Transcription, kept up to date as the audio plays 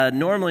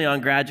Normally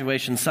on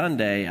graduation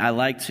Sunday, I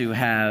like to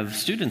have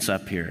students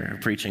up here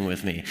preaching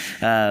with me.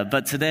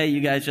 But today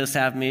you guys just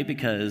have me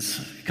because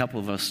a couple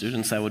of us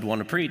students that would want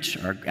to preach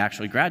are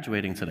actually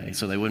graduating today,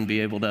 so they wouldn't be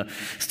able to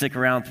stick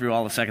around through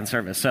all the second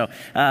service.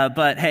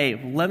 But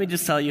hey, let me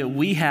just tell you,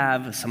 we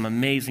have some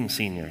amazing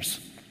seniors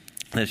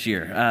this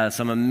year.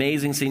 Some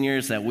amazing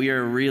seniors that we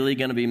are really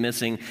going to be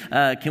missing.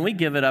 Can we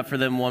give it up for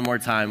them one more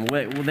time?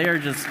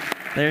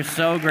 They're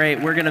so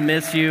great. We're going to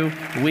miss you.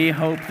 We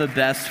hope the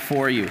best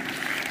for you.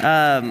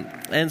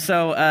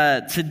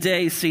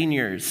 Today,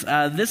 seniors,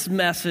 this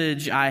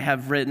message I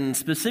have written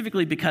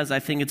specifically because I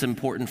think it's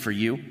important for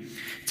you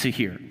to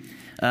hear.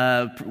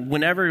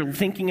 Whenever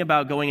thinking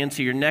about going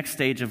into your next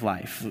stage of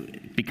life,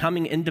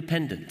 becoming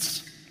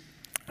independent,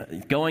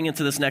 going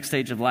into this next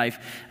stage of life,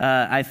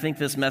 I think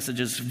this message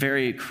is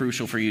very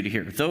crucial for you to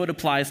hear, though it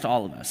applies to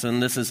all of us.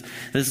 And this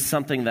is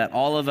something that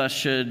all of us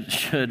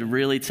should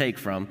really take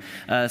from.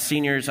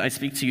 Seniors, I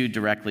speak to you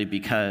directly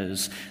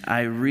because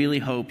I really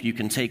hope you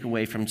can take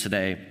away from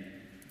today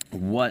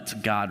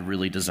what God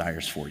really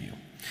desires for you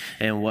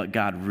and what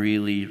God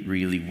really,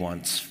 really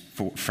wants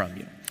from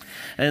you.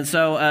 And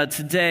so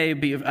today,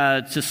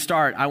 to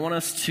start, I want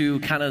us to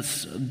kind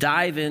of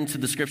dive into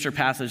the scripture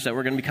passage that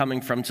we're going to be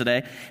coming from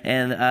today,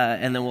 and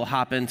then we'll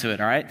hop into it,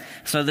 all right?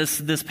 So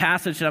this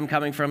passage that I'm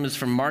coming from is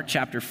from Mark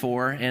chapter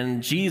 4,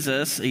 and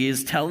Jesus, he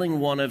ends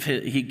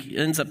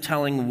up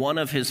telling one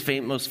of his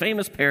most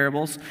famous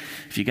parables.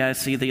 If you guys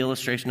see the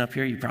illustration up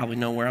here, you probably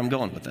know where I'm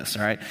going with this,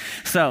 all right?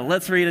 So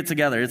let's read it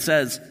together. It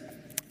says,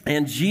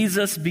 "And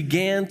Jesus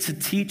began to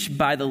teach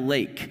by the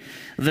lake.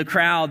 The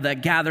crowd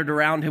that gathered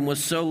around him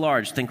was so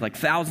large," think like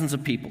thousands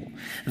of people,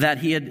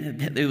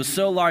 it was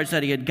so large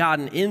that he had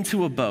gotten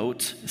into a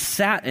boat,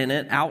 sat in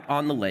it out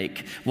on the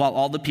lake, while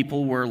all the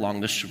people were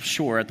along the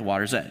shore at the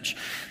water's edge.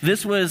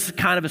 This was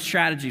kind of a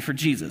strategy for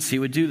Jesus. He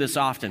would do this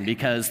often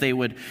because they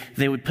would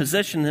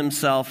position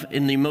himself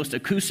in the most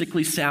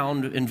acoustically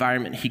sound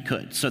environment he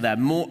could, so that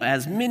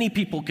as many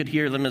people could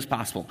hear them as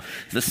possible.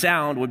 The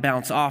sound would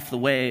bounce off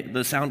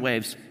the sound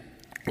waves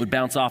would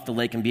bounce off the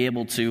lake and be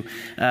able to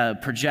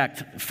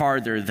project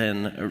farther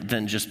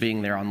than just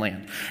being there on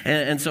land.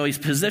 And so he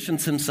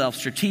positions himself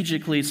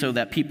strategically so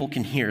that people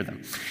can hear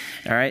them.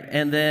 All right,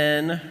 and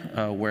then,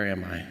 where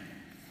am I?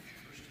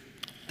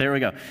 There we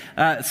go.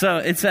 So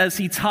it says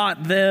he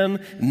taught them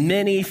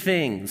many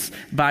things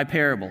by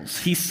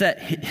parables.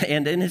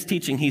 And in his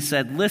teaching he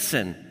said,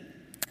 "Listen,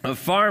 a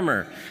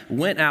farmer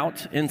went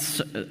out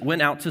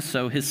to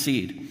sow his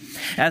seed.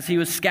 As he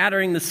was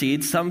scattering the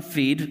seed, some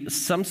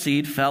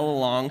seed fell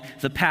along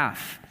the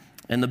path,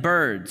 and the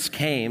birds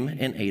came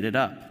and ate it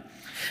up.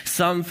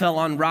 Some fell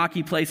on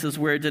rocky places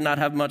where it did not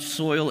have much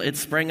soil. It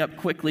sprang up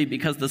quickly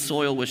because the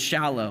soil was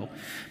shallow.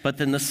 But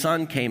then the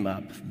sun came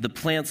up. The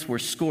plants were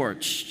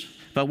scorched.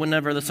 But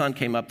whenever the sun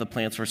came up, the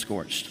plants were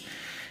scorched,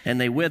 and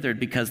they withered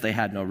because they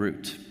had no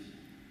root.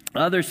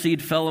 Other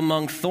seed fell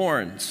among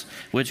thorns,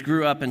 which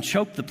grew up and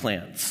choked the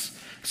plants,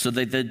 so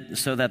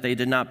that they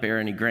did not bear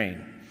any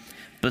grain.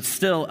 But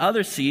still,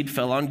 other seed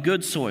fell on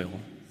good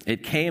soil.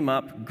 It came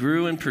up,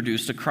 grew, and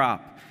produced a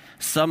crop,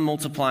 some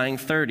multiplying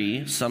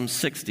 30, some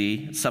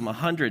 60, some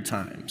 100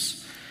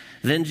 times.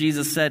 Then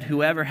Jesus said,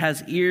 'Whoever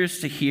has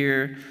ears to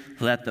hear,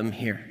 let them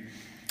hear.'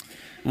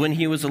 When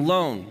he was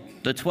alone,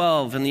 the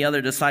 12 and the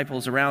other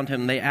disciples around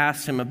him, they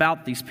asked him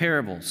about these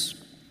parables.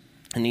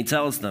 And he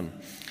tells them,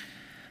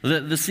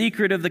 The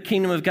secret of the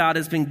kingdom of God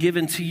has been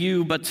given to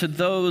you, but to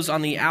those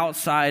on the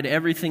outside,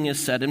 everything is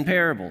said in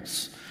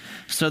parables,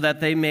 so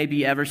that they may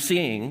be ever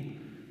seeing,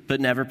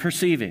 but never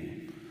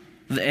perceiving.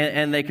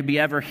 And they could be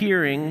ever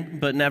hearing,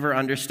 but never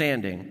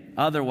understanding.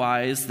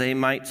 Otherwise, they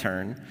might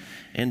turn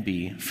and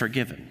be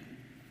forgiven."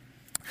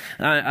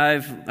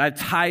 I've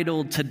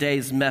titled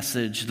today's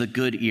message, "The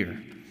Good Ear."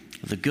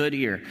 The good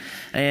ear.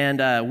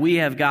 And we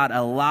have got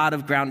a lot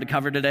of ground to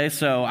cover today,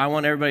 so I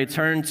want everybody to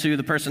turn to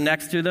the person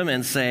next to them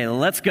and say,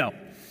 "Let's go.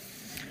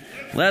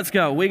 Let's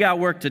go. We got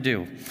work to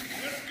do."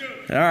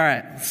 All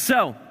right.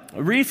 So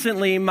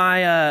recently,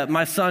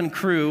 my son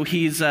Crew,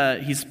 he's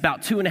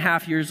about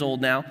 2.5 years old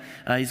now.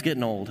 He's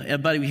getting old,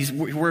 but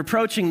we're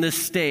approaching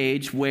this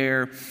stage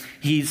where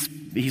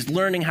he's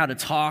learning how to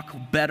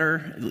talk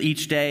better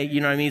each day. You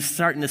know what I mean? He's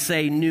starting to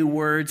say new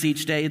words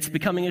each day. It's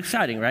becoming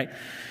exciting, right?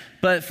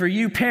 But for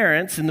you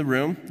parents in the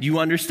room, you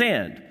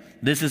understand.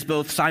 This is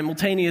both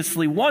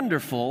simultaneously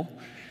wonderful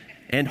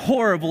and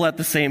horrible at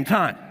the same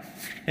time.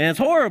 And it's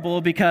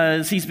horrible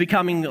because he's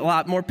becoming a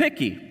lot more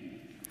picky.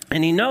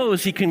 And he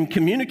knows he can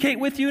communicate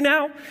with you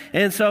now.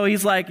 And so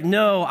he's like,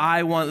 "No,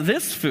 I want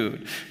this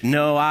food.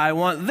 No, I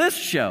want this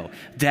show.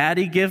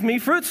 Daddy, give me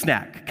fruit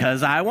snack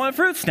because I want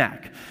fruit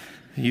snack."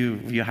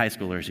 You high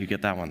schoolers, you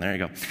get that one. There you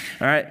go.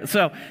 All right,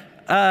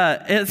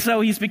 and so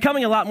he's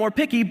becoming a lot more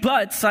picky,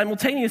 but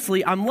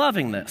simultaneously, I'm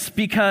loving this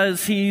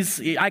because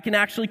I can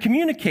actually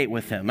communicate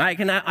with him. I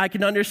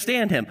can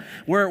understand him.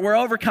 We're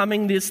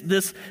overcoming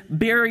this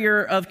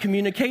barrier of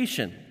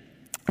communication.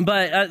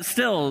 But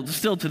still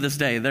to this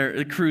day,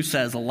 the crew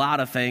says a lot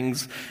of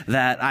things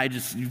that I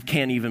just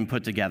can't even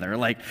put together.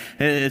 Like,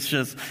 it's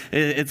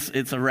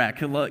a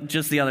wreck. Look,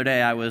 just the other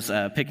day, I was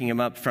picking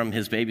him up from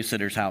his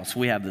babysitter's house.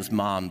 We have this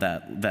mom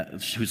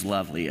who's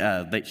lovely.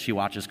 She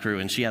watches Crew,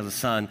 and she has a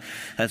son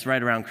that's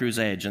right around Crew's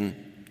age,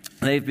 and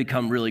they've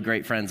become really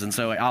great friends. And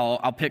so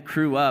I'll pick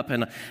Crew up,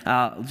 and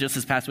just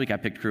this past week I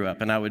picked Crew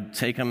up, and I would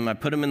take him, I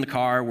put him in the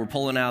car, we're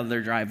pulling out of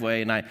their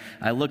driveway, and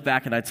I look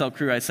back and I tell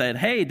Crew, I said,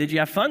 "Hey, did you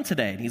have fun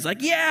today?" And he's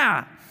like,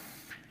 "Yeah."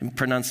 And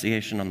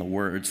pronunciation on the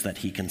words that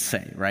he can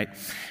say, right?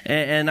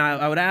 And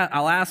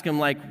I'll ask him,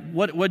 like,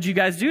 what'd you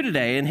guys do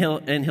today? And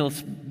he'll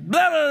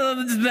blah,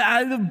 blah,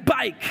 blah,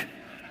 bike.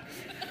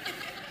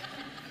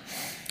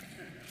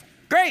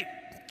 Great.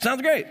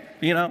 Sounds great,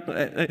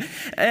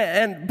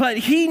 but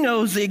he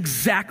knows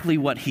exactly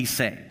what he's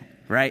saying,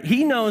 right?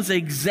 He knows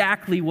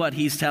exactly what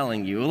he's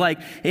telling you. Like,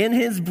 in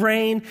his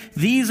brain,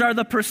 these are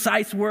the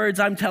precise words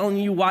I'm telling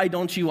you. Why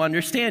don't you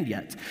understand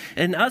yet?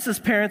 And us as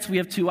parents, we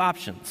have two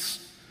options.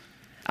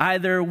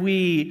 Either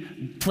we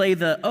play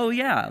oh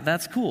yeah,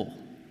 that's cool.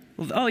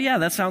 Oh yeah,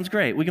 that sounds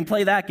great. We can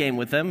play that game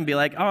with them and be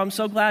like, "Oh, I'm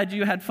so glad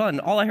you had fun.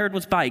 All I heard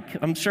was bike.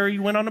 I'm sure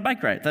you went on a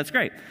bike ride. That's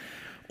great."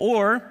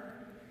 Or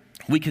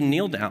we can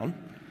kneel down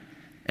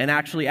and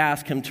actually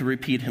ask him to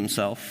repeat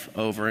himself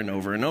over and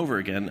over and over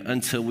again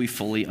until we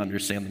fully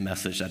understand the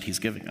message that he's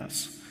giving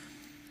us.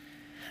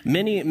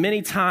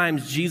 Many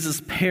times,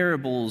 Jesus'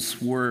 parables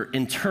were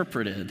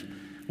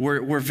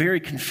very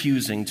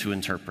confusing to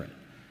interpret.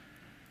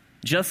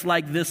 Just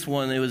like this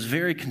one, it was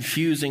very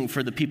confusing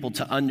for the people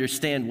to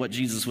understand what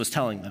Jesus was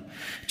telling them.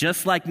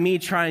 Just like me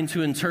trying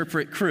to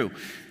interpret Crew,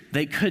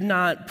 they could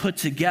not put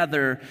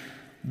together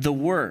the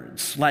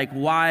words. Like,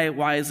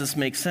 why does this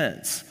make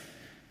sense?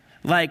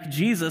 Like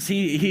Jesus,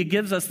 he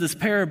gives us this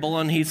parable,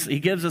 and he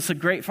gives us a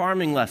great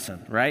farming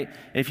lesson, right?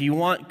 If you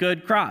want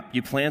good crop,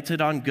 you plant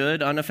it on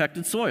good,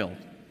 unaffected soil.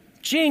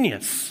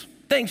 Genius.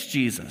 Thanks,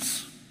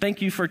 Jesus.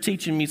 Thank you for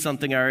teaching me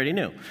something I already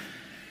knew.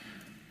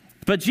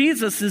 But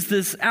Jesus is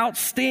this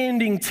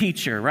outstanding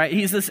teacher, right?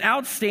 He's this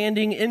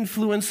outstanding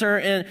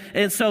influencer,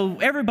 and so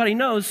everybody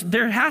knows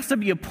there has to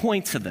be a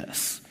point to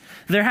this.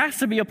 There has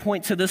to be a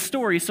point to this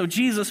story. So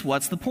Jesus,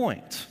 what's the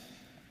point?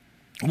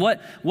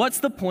 What's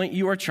the point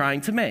you are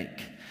trying to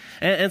make?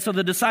 And so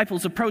the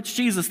disciples approach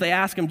Jesus. They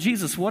ask him,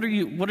 "Jesus, what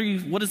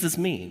does this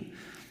mean?"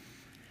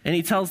 And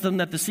he tells them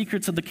that the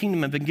secrets of the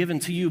kingdom have been given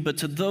to you, but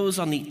to those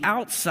on the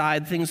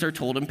outside, things are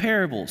told in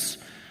parables,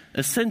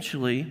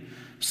 essentially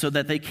so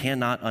that they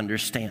cannot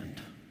understand.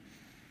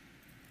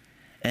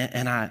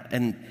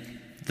 And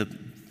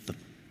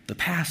the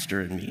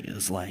pastor in me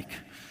is like,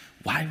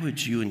 why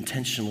would you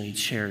intentionally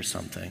share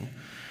something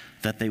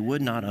that they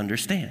would not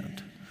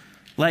understand?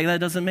 Like, that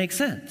doesn't make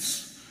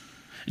sense.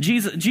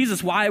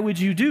 Jesus, why would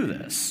you do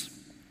this?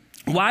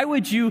 Why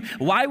would you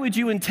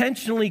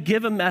intentionally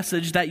give a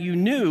message that you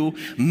knew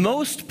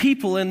most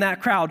people in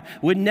that crowd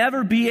would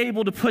never be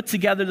able to put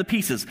together the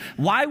pieces?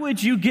 Why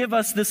would you give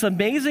us this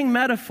amazing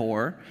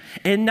metaphor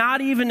and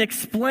not even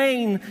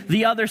explain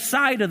the other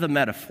side of the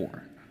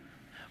metaphor?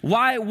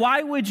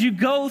 Why would you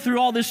go through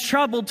all this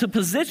trouble to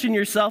position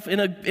yourself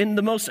in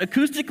the most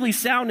acoustically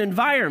sound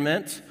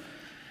environment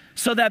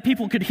so that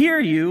people could hear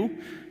you,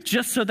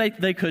 just so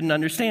they couldn't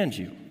understand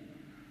you?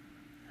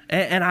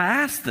 And I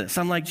asked this.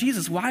 I'm like,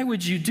 Jesus, why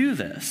would you do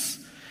this?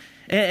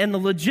 And the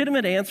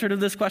legitimate answer to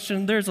this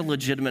question, there's a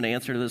legitimate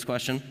answer to this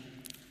question.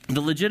 The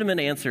legitimate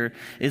answer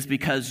is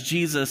because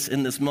Jesus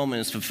in this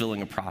moment is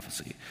fulfilling a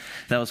prophecy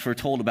that was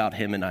foretold about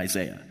him in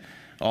Isaiah,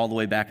 all the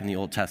way back in the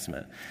Old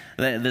Testament.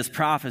 This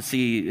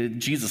prophecy,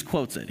 Jesus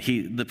quotes it.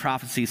 The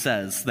prophecy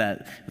says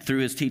that through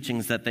his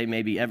teachings that they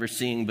may be ever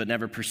seeing but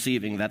never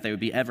perceiving, that they would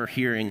be ever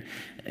hearing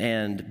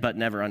but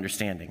never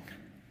understanding.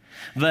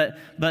 But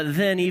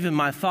then even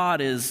my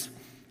thought is,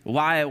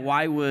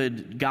 why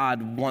would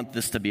God want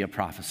this to be a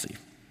prophecy?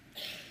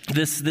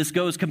 This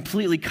goes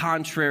completely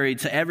contrary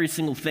to every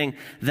single thing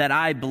that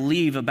I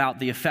believe about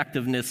the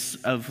effectiveness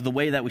of the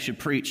way that we should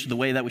preach, the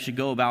way that we should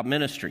go about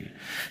ministry.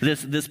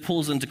 This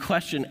pulls into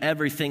question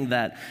everything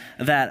that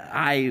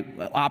I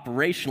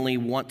operationally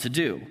want to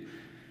do.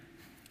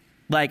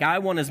 Like, I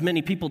want as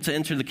many people to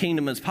enter the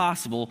kingdom as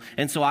possible,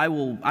 and so I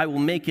will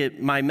make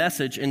it my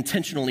message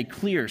intentionally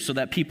clear so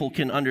that people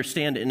can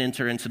understand and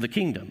enter into the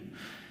kingdom.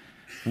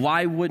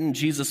 Why wouldn't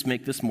Jesus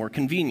make this more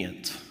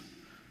convenient?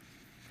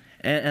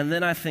 And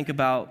then I think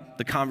about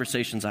the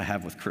conversations I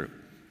have with Crew.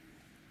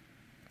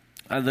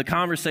 The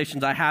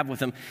conversations I have with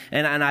him,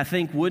 and I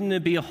think, wouldn't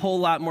it be a whole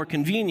lot more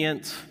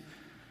convenient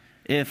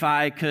if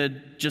I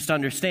could just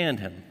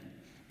understand him?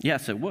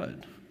 Yes, it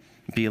would.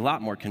 It'd be a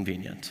lot more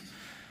convenient.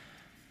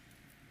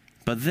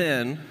 But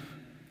then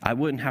I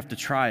wouldn't have to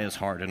try as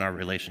hard in our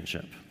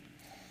relationship,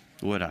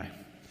 would I?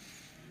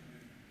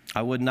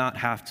 I would not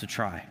have to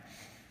try.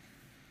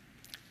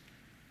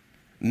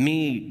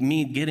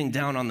 Me getting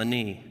down on the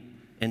knee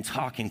and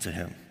talking to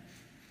him.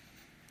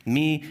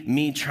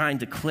 Me trying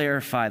to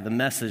clarify the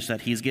message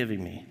that he's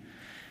giving me.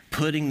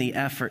 Putting the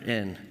effort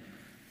in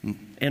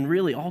And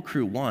really, all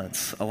Cru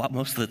wants,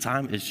 most of the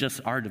time, is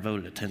just our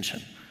devoted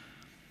attention.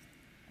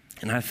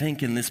 And I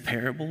think in these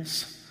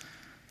parables,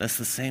 that's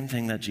the same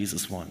thing that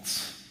Jesus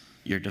wants,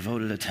 your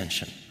devoted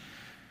attention,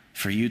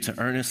 for you to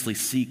earnestly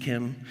seek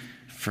him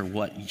for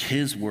what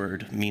his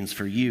word means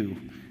for you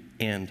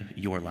and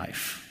your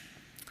life.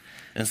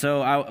 And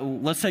so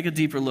let's take a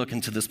deeper look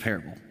into this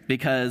parable,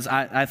 because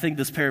I think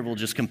this parable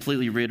just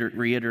completely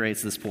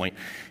reiterates this point,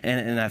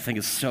 and I think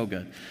it's so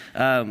good.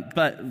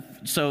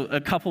 So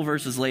a couple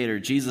verses later,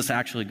 Jesus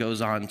actually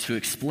goes on to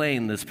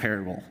explain this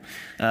parable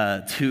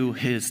to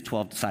his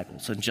 12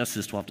 disciples, and just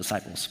his 12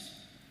 disciples.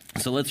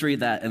 So let's read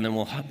that, and then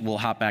we'll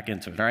hop back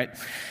into it, all right?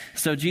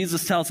 So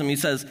Jesus tells him, he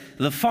says,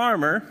 the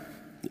farmer,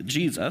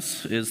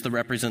 Jesus is the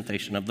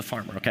representation of the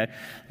farmer, okay?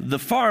 The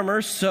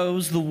farmer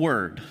sows the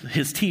word,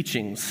 his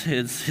teachings,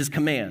 his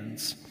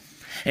commands.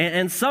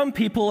 And some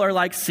people are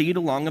like seed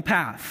along a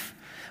path,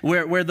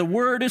 where the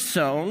word is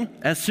sown.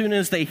 As soon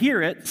as they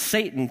hear it,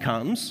 Satan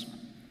comes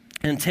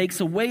and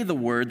takes away the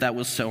word that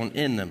was sown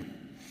in them.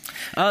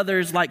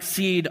 Others, like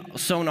seed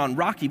sown on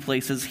rocky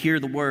places, hear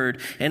the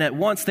word, and at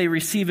once they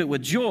receive it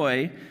with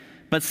joy,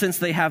 but since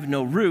they have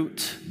no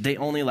root, they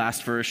only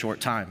last for a short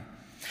time.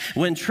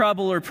 When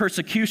trouble or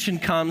persecution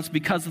comes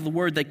because of the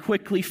word, they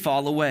quickly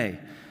fall away.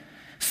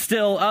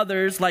 Still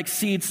others, like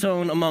seed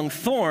sown among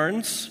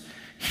thorns,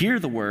 hear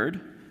the word,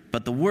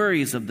 but the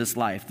worries of this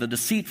life, the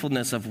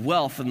deceitfulness of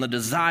wealth, and the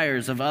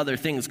desires of other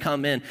things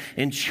come in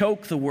and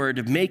choke the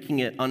word, making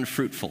it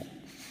unfruitful.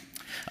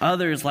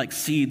 Others, like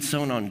seed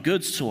sown on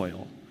good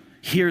soil,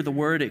 hear the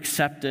word,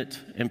 accept it,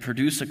 and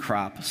produce a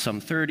crop, some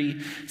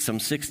 30, some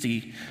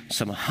 60,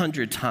 some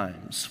 100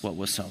 times what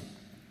was sown.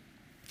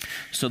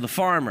 So the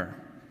farmer,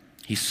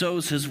 he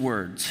sows his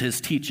words, his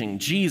teaching.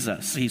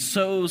 Jesus, he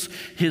sows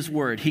his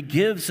word. He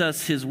gives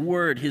us his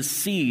word, his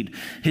seed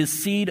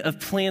of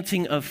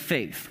planting of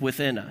faith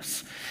within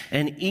us.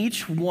 And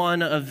each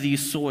one of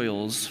these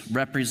soils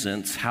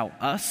represents how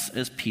us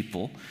as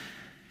people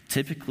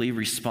typically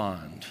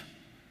respond,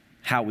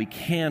 how we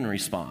can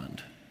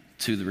respond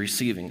to the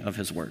receiving of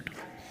his word.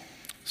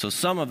 So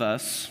some of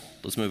us,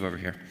 let's move over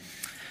here.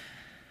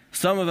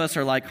 Some of us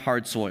are like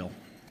hard soil.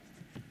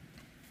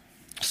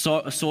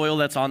 Soil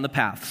that's on the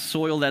path,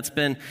 soil that's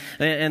been,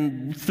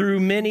 and through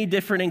many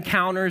different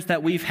encounters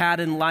that we've had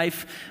in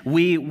life,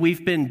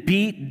 we've been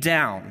beat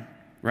down,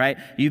 right?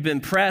 You've been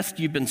pressed,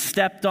 you've been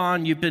stepped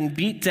on, you've been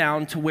beat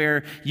down to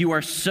where you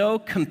are so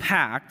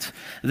compact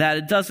that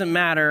it doesn't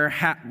matter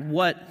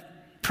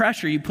what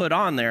pressure you put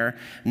on there,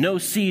 no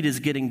seed is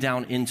getting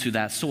down into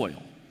that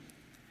soil.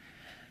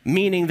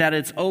 Meaning that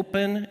it's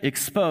open,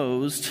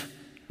 exposed,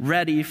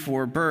 ready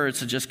for birds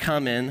to just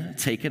come in,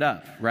 take it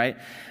up, right?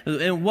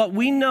 And what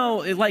we know,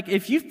 like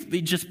if you've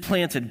just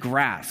planted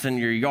grass in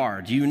your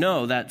yard, you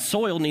know that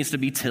soil needs to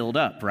be tilled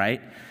up, right?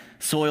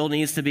 Soil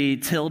needs to be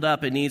tilled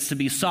up, it needs to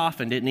be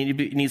softened, it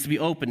needs to be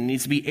open, it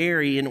needs to be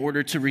airy in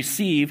order to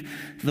receive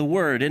the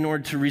word, in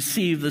order to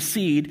receive the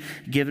seed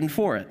given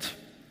for it.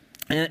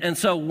 And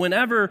so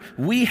whenever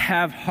we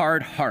have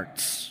hard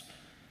hearts,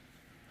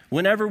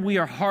 whenever we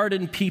are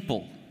hardened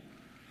people,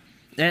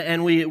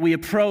 and we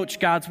approach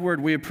God's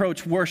word, we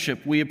approach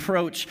worship, we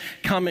approach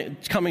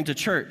coming to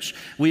church,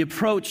 we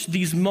approach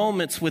these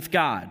moments with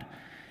God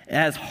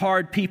as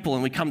hard people,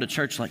 and we come to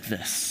church like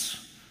this.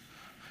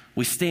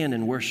 We stand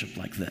and worship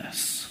like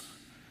this.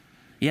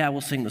 Yeah,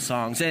 we'll sing the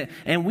songs,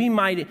 and we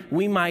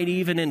might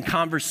even in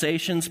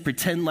conversations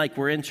pretend like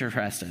we're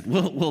interested.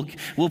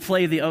 We'll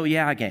play the oh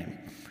yeah game.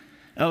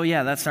 Oh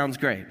yeah, that sounds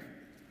great.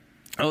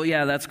 Oh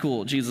yeah, that's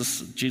cool. Jesus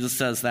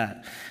says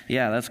that.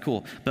 Yeah, that's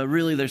cool. But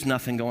really, there's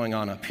nothing going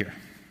on up here.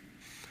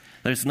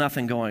 There's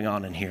nothing going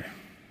on in here.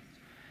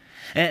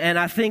 And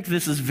I think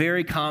this is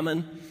very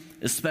common,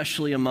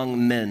 especially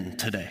among men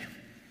today.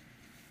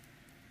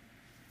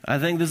 I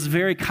think this is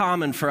very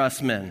common for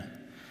us men.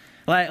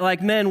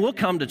 Like men, we'll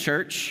come to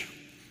church.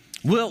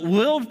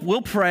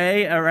 We'll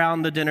pray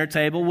around the dinner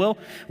table.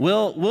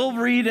 We'll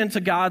read into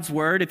God's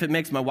word if it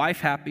makes my wife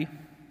happy.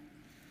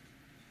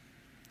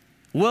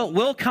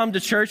 We'll come to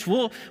church.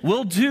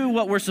 We'll do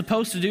what we're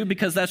supposed to do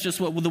because that's just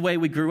the way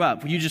we grew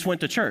up. You just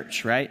went to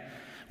church, right?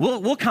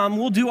 We'll come.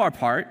 We'll do our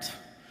part.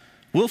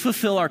 We'll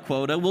fulfill our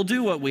quota. We'll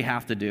do what we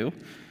have to do.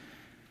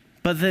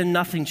 But then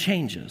nothing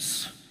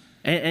changes.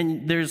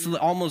 And there's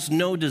almost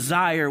no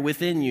desire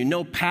within you,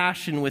 no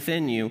passion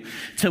within you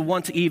to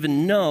want to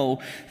even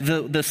know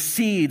the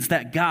seeds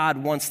that God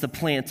wants to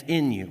plant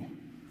in you.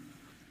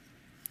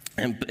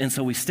 And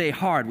so we stay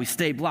hard. We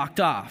stay blocked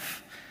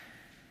off.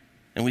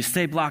 And we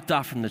stay blocked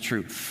off from the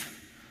truth.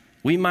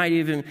 We might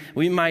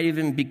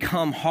even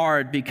become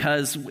hard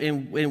because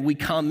we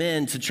come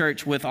into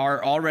church with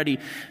our already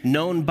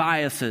known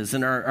biases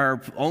and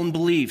our own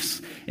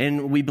beliefs,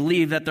 and we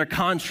believe that they're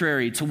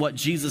contrary to what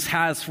Jesus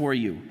has for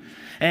you.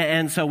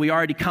 And so we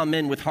already come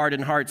in with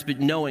hardened hearts,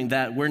 but knowing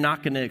that we're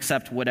not going to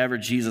accept whatever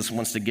Jesus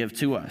wants to give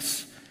to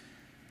us.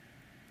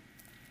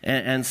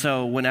 And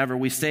so whenever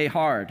we stay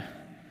hard,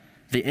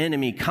 the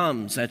enemy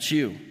comes at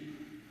you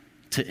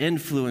to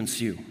influence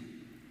you,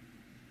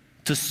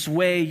 to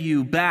sway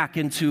you back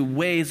into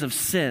ways of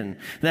sin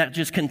that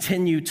just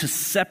continue to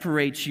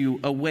separate you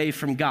away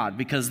from God,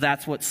 because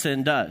that's what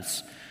sin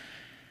does.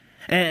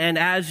 And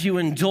as you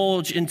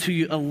indulge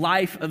into a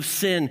life of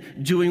sin,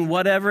 doing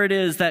whatever it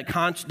is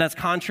that's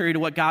contrary to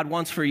what God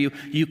wants for you,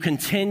 you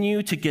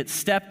continue to get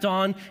stepped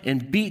on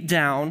and beat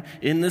down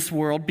in this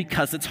world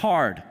because it's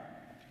hard,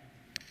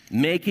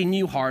 making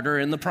you harder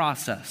in the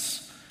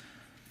process.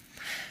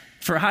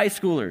 For high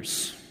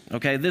schoolers,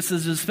 okay, this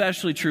is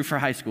especially true for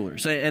high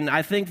schoolers. And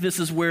I think this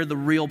is where the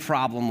real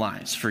problem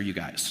lies for you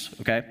guys,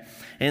 okay?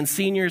 And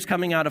seniors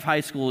coming out of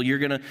high school, you're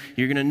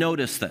gonna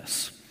notice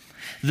this.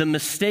 The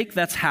mistake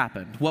that's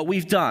happened, what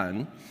we've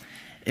done,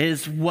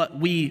 is what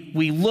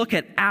we look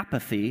at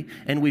apathy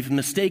and we've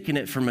mistaken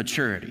it for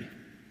maturity.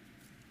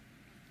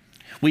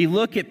 We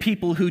look at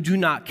people who do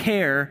not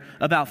care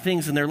about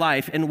things in their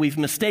life and we've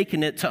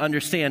mistaken it to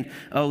understand,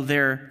 oh,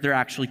 they're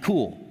actually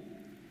cool.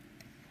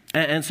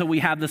 And so we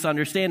have this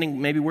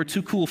understanding, maybe we're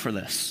too cool for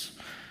this.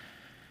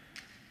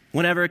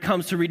 Whenever it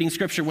comes to reading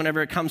Scripture,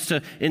 whenever it comes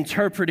to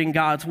interpreting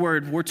God's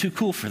Word, we're too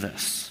cool for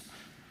this.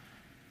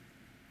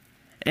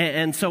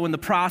 And so in the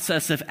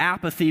process, if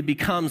apathy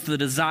becomes the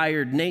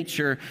desired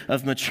nature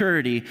of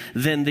maturity,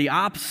 then the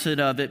opposite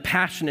of it,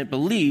 passionate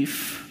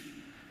belief,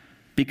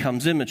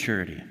 becomes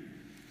immaturity.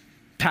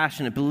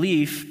 Passionate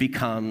belief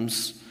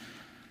becomes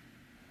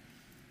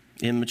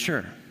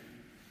immature.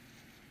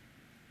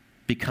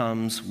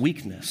 Becomes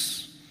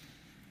weakness.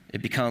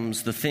 It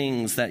becomes the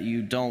things that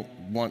you don't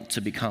want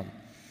to become.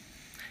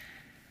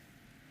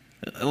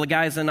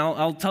 Guys, and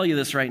I'll tell you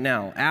this right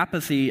now.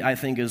 Apathy, I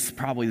think, is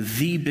probably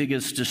the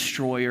biggest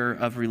destroyer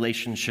of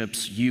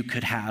relationships you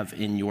could have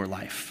in your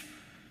life.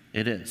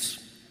 It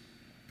is.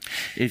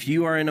 If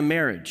you are in a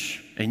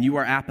marriage and you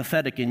are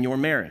apathetic in your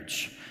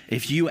marriage,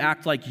 if you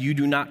act like you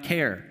do not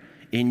care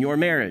in your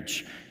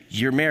marriage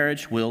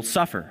will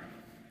suffer.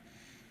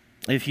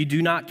 If you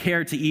do not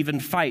care to even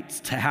fight,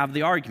 to have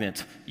the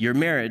argument, your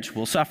marriage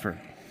will suffer.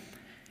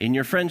 In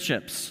your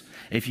friendships,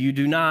 if you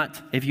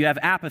have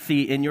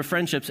apathy in your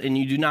friendships and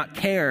you do not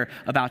care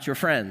about your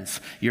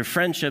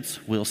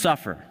friendships will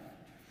suffer.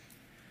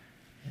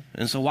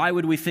 And so why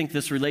would we think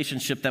this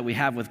relationship that we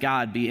have with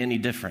God be any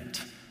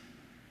different?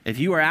 If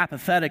you are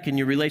apathetic in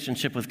your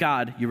relationship with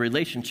God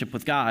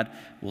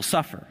will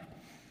suffer.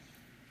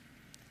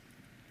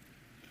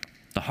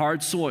 The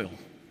hard soil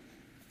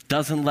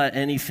doesn't let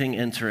anything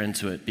enter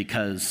into it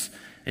because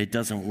it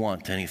doesn't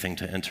want anything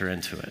to enter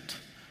into it.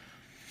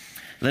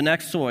 The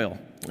next soil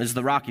is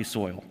the rocky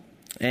soil.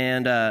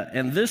 And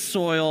this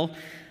soil,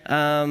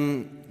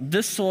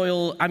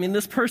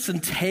 this person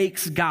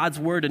takes God's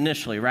word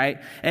initially, right?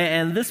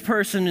 And this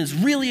person is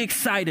really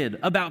excited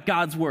about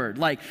God's word.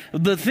 Like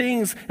the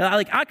things,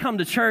 like I come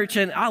to church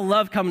and I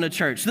love coming to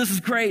church. This is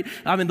great.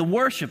 The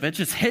worship, it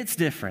just hits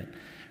different.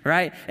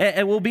 Right?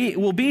 And we'll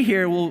be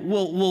here.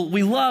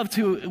 We love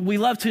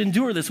to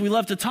endure this. We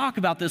love to talk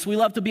about this. We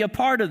love to be a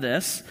part of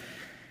this.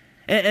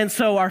 And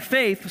so our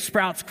faith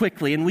sprouts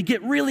quickly, and we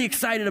get really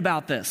excited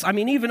about this.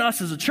 Even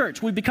us as a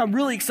church, we become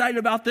really excited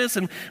about this,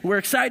 and we're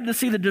excited to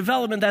see the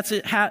development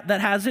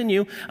that has in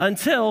you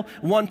until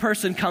one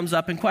person comes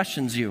up and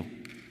questions you.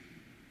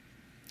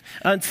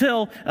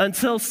 Until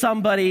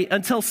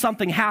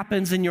something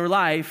happens in your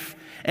life,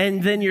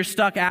 and then you're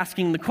stuck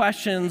asking the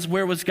questions,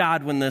 where was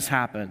God when this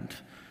happened?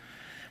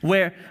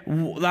 Where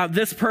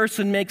this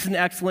person makes an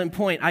excellent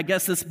point. I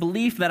guess this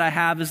belief that I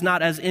have is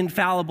not as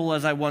infallible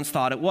as I once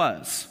thought it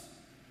was.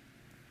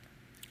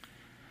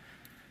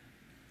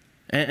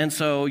 And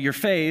so your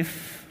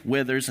faith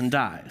withers and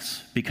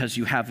dies because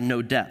you have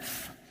no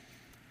depth.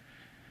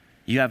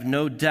 You have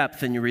no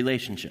depth in your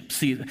relationship.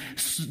 See,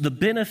 the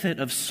benefit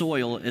of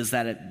soil is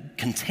that it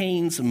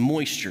contains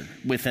moisture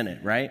within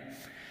it, right?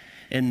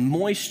 And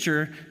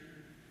moisture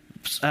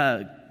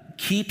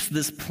keeps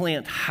this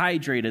plant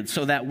hydrated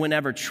so that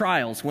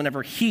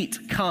whenever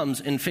heat comes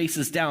and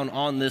faces down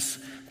on this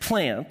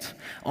plant,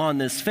 on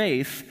this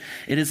faith,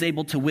 it is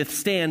able to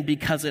withstand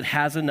because it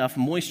has enough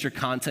moisture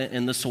content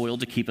in the soil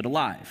to keep it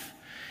alive.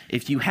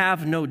 If you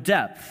have no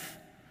depth,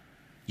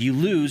 you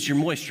lose your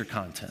moisture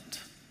content.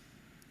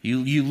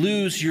 You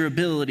lose your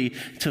ability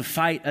to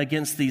fight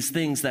against these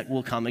things that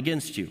will come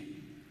against you.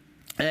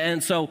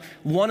 And so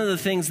one of the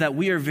things that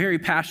we are very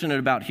passionate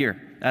about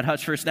here at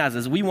Hutch First Naz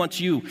is we want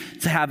you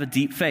to have a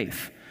deep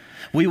faith.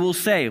 We will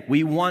say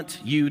we want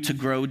you to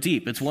grow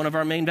deep. It's one of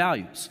our main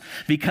values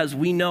because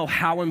we know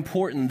how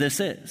important this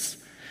is.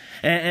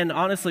 And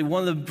honestly,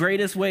 one of the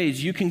greatest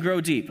ways you can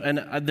grow deep,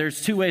 and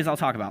there's two ways I'll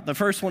talk about. The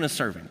first one is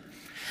serving.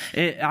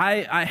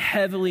 I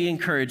heavily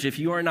encourage, if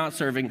you are not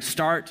serving,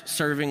 start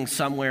serving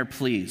somewhere,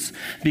 please.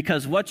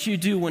 Because what you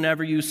do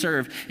whenever you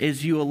serve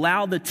is you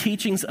allow the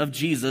teachings of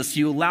Jesus,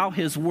 you allow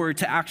his word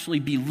to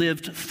actually be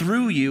lived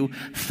through you,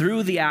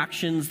 through the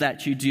actions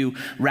that you do,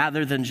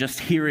 rather than just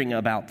hearing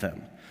about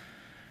them.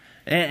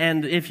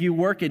 And if you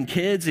work in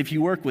kids, if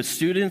you work with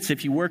students,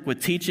 if you work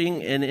with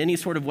teaching in any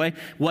sort of way,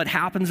 what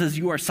happens is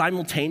you are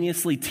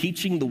simultaneously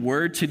teaching the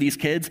word to these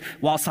kids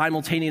while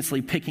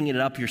simultaneously picking it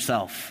up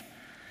yourself.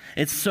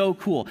 It's so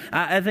cool.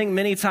 I think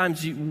many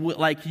times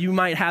you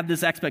might have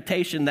this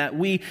expectation that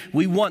we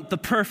want the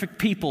perfect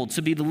people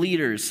to be the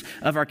leaders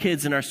of our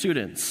kids and our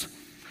students.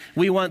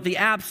 We want the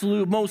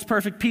absolute most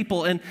perfect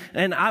people.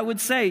 And I would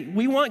say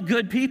we want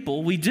good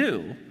people. We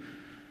do.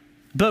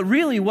 But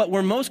really what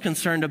we're most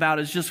concerned about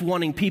is just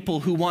wanting people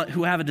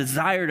who have a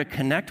desire to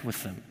connect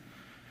with them,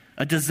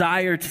 a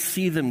desire to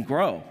see them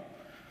grow,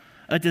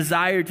 a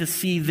desire to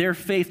see their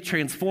faith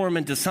transform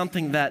into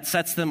something that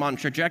sets them on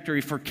trajectory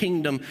for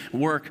kingdom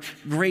work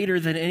greater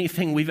than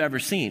anything we've ever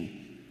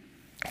seen.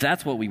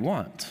 That's what we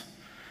want.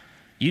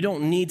 You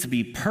don't need to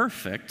be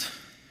perfect.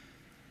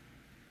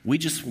 We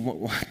just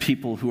want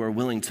people who are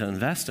willing to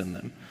invest in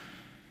them.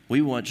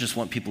 We just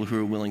want people who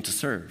are willing to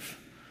serve.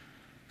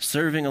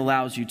 Serving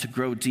allows you to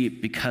grow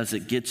deep because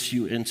it gets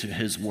you into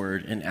His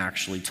Word and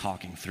actually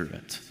talking through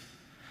it.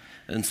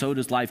 And so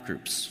does life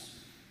groups.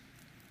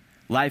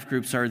 Life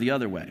groups are the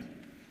other way.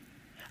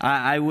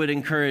 I would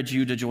encourage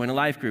you to join a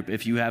life group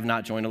if you have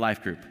not joined a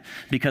life group.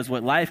 Because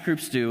what life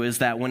groups do is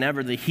that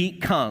whenever the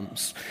heat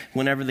comes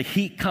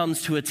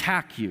to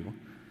attack you,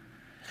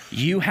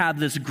 you have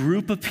this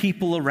group of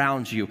people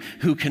around you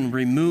who can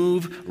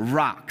remove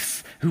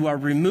rocks, who are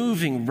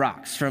removing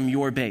rocks from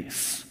your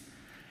base.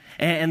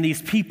 And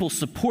these people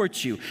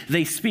support you.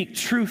 They speak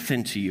truth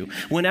into you.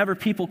 Whenever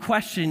people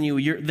question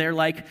you, they're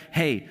like,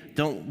 hey,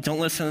 don't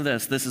listen to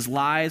this. This is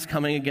lies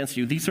coming against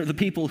you. These are the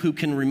people who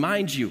can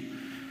remind you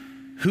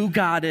who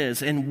God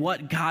is and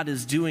what God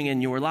is doing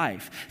in your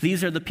life.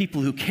 These are the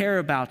people who care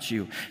about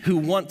you, who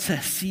want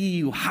to see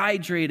you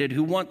hydrated,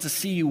 who want to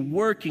see you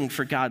working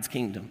for God's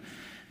kingdom.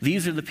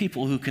 These are the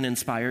people who can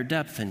inspire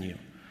depth in you.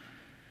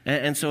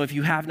 And so if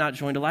you have not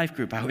joined a life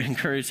group, I would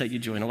encourage that you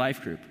join a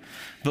life group.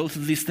 Both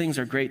of these things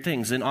are great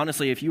things. And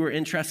honestly, if you are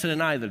interested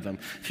in either of them,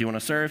 if you want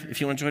to serve, if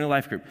you want to join a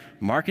life group,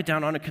 mark it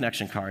down on a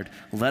connection card,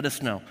 let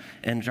us know,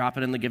 and drop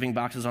it in the giving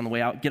boxes on the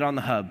way out. Get on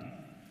the hub.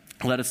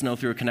 Let us know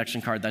through a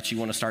connection card that you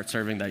want to start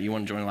serving, that you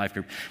want to join a life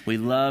group. We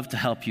love to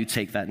help you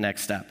take that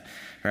next step,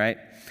 right?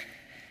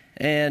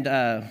 And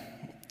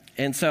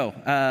so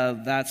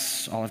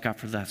that's all I've got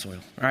for that soil.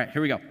 All right,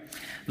 here we go.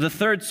 The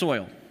third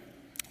soil,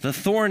 the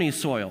thorny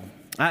soil.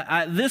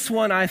 This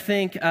one, I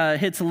think,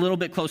 hits a little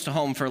bit close to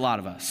home for a lot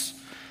of us.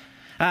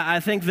 I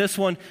think this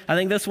one's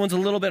a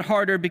little bit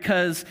harder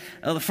because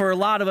for a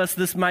lot of us,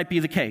 this might be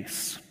the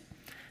case.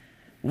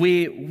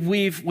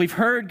 We've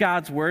heard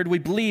God's word, we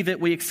believe it,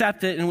 we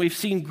accept it, and we've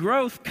seen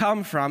growth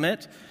come from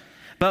it.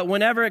 But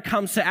whenever it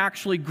comes to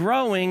actually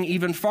growing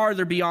even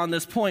farther beyond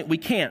this point, we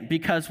can't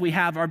because we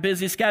have our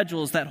busy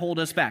schedules that hold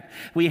us back.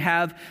 We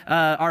have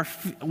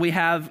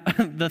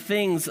the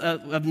things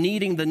of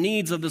needing the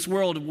needs of this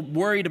world,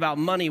 worried about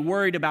money,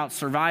 worried about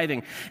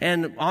surviving.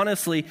 And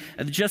honestly,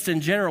 just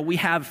in general, we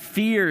have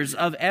fears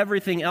of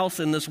everything else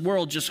in this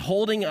world just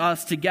holding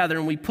us together.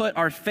 And we put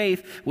our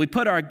faith, we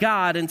put our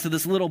God into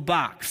this little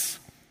box.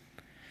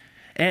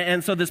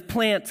 And so this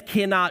plant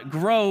cannot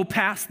grow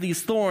past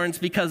these thorns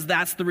because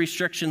that's the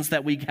restrictions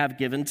that we have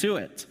given to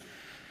it.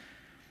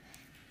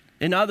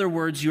 In other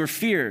words, your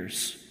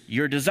fears,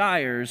 your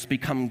desires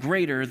become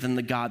greater than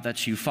the God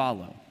that you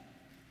follow.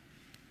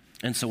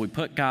 And so we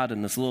put God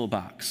in this little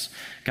box.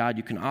 God,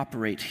 you can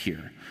operate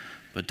here,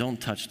 but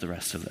don't touch the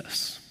rest of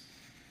this.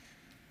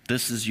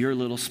 This is your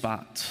little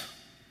spot,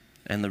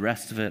 and the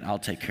rest of it I'll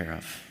take care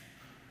of.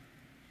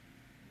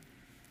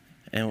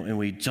 And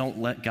we don't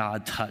let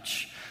God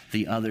touch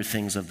the other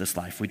things of this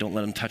life. We don't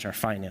let Him touch our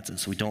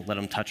finances. We don't let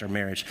Him touch our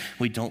marriage.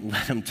 We don't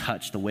let Him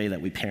touch the way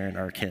that we parent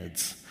our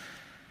kids.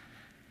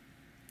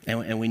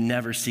 And we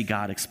never see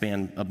God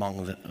expand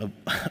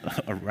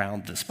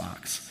around this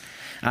box.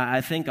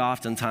 I think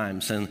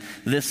oftentimes, and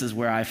this is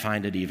where I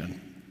find it even,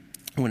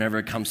 whenever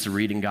it comes to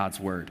reading God's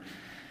word,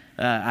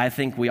 I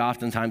think we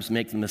oftentimes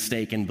make the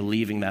mistake in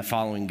believing that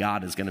following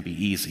God is going to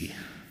be easy,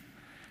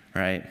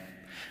 right?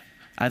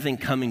 I think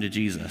coming to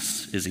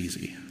Jesus is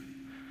easy.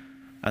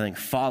 I think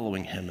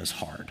following Him is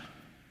hard.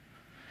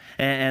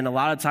 And a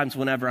lot of times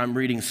whenever I'm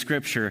reading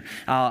Scripture,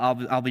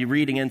 I'll be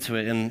reading into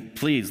it, and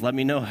please let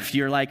me know if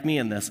you're like me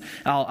in this.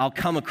 I'll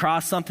come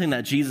across something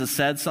that Jesus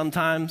said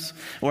sometimes,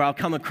 or I'll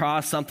come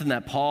across something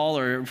that Paul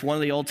or one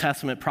of the Old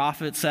Testament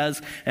prophets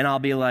says, and I'll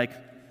be like,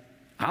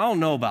 I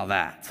don't know about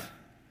that.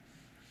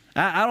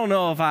 I don't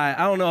know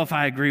if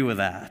I agree with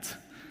that,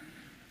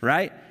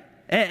 right?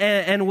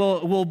 And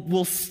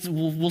we'll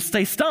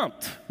stay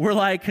stumped. We're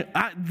like,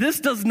 this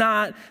does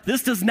not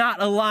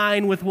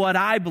align with what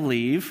I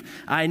believe.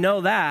 I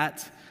know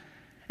that.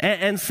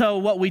 And so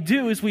what we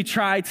do is we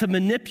try to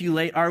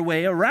manipulate our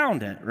way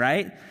around it,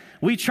 right?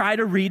 We try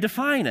to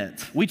redefine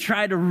it. We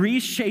try to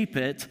reshape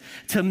it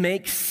to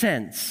make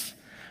sense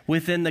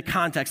within the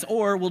context,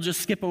 or we'll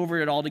just skip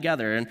over it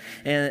altogether and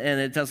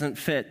it doesn't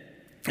fit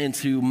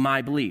into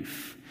my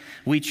belief.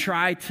 We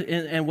try to,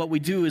 and what we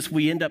do is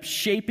we end up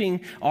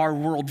shaping our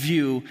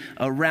worldview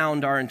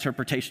around our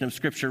interpretation of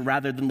Scripture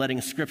rather than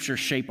letting Scripture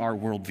shape our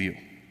worldview.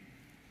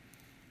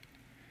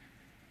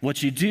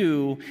 What you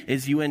do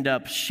is you end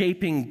up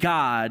shaping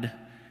God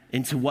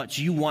into what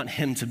you want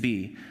Him to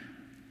be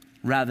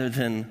rather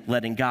than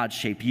letting God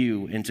shape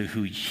you into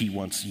who he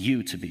wants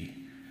you to be.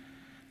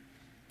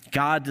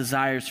 God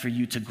desires for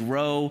you to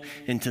grow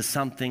into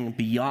something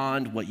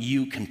beyond what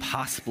you can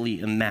possibly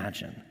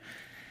imagine.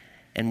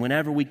 And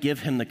whenever we give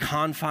him the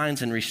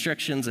confines and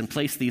restrictions and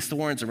place these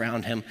thorns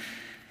around him,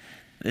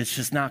 it's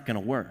just not going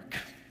to work.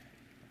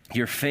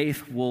 Your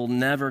faith will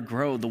never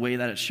grow the way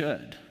that it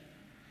should.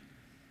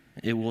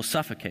 It will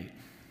suffocate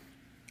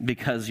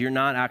because you're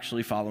not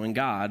actually following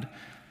God,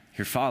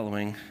 you're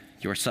following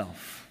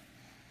yourself.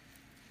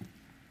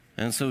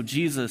 And so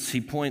Jesus,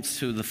 he points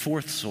to the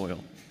fourth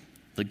soil,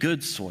 the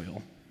good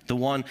soil, the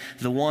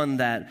one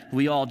that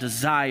we all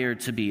desire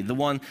to be, the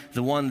one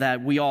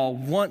that we all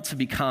want to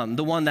become,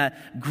 the one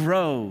that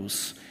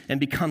grows and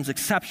becomes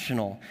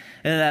exceptional,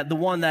 and that the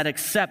one that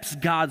accepts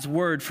God's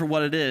word for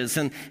what it is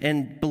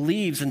and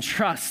believes and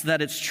trusts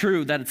that it's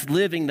true, that it's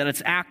living, that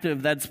it's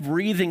active, that it's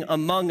breathing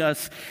among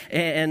us,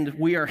 and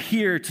we are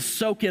here to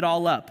soak it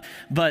all up.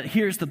 But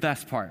here's the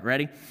best part,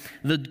 ready?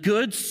 The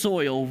good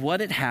soil,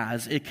 what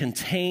it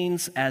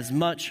contains as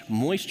much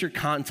moisture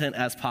content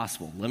as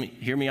possible.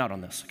 Hear me out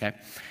on this, okay?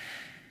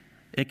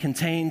 It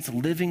contains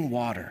living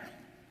water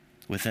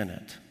within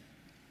it.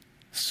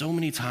 So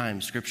many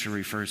times Scripture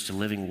refers to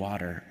living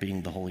water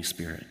being the Holy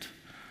Spirit.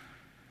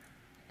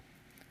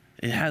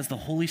 It has the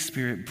Holy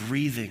Spirit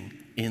breathing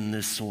in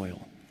this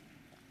soil.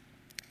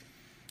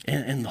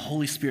 And the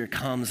Holy Spirit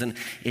comes and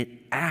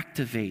it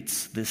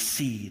activates this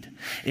seed.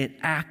 It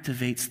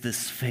activates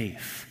this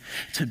faith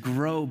to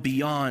grow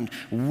beyond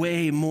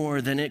way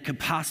more than it could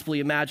possibly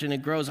imagine.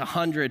 It grows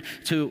 100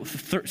 to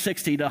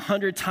 60 to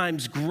 100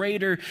 times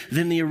greater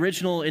than the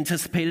original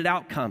anticipated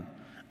outcome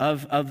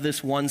of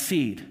this one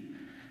seed.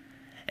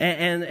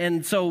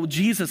 And so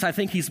Jesus, I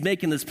think he's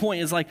making this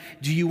point, is like,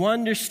 do you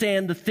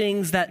understand the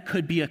things that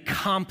could be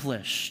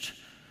accomplished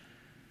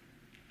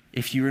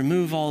if you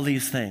remove all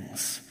these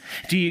things?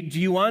 Do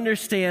you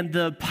understand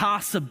the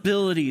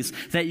possibilities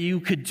that you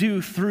could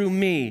do through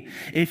me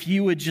if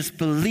you would just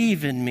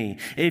believe in me,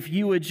 if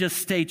you would just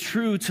stay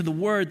true to the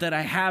word that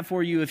I have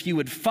for you, if you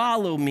would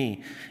follow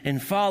me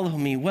and follow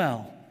me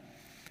well?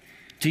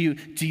 Do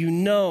you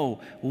know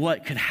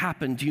what could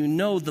happen? Do you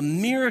know the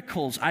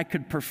miracles I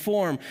could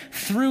perform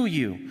through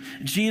you?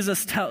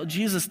 Jesus tells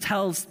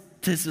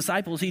his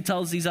disciples, he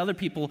tells these other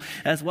people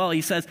as well,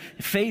 he says,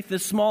 faith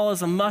as small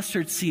as a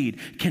mustard seed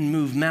can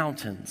move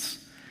mountains.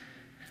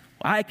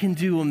 I can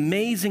do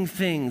amazing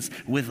things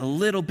with a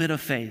little bit of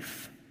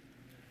faith.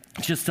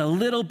 Just a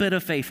little bit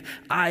of faith.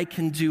 I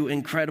can do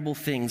incredible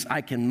things.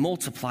 I can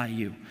multiply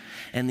you.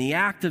 And the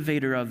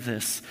activator of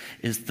this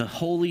is the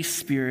Holy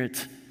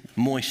Spirit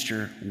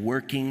moisture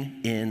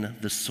working in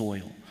the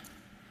soil.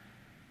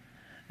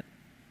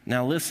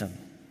 Now listen,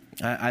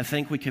 I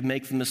think we could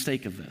make the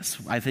mistake of this.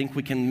 I think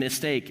we can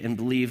mistake and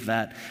believe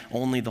that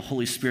only the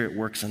Holy Spirit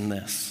works in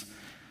this.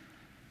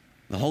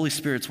 The Holy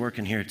Spirit's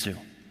working here too.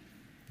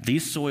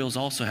 These soils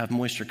also have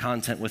moisture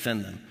content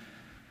within them.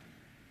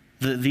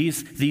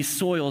 These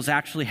soils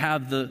actually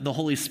have the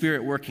Holy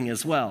Spirit working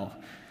as well.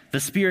 The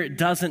Spirit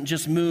doesn't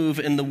just move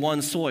in the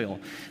one soil.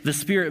 The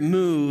Spirit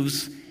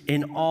moves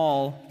in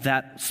all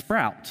that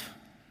sprout,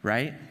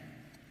 right?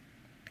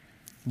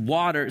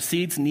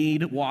 Seeds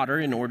need water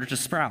in order to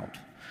sprout.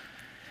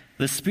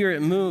 The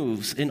Spirit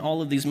moves in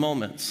all of these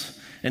moments,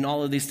 in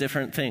all of these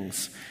different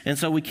things. And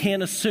so we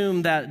can't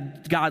assume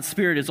that God's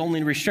Spirit is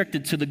only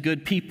restricted to the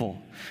good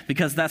people,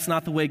 because that's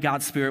not the way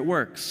God's Spirit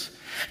works.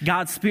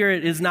 God's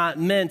Spirit is not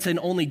meant and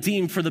only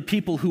deemed for the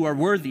people who are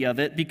worthy of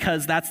it,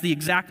 because that's the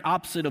exact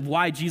opposite of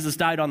why Jesus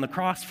died on the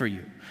cross for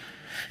you.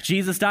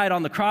 Jesus died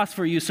on the cross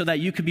for you so that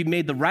you could be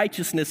made the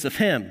righteousness of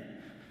him,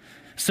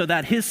 so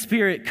that his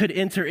Spirit could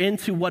enter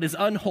into what is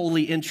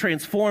unholy and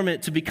transform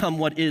it to become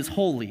what is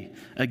holy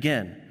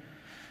again.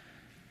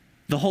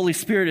 The Holy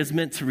Spirit is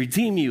meant to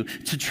redeem you,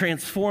 to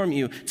transform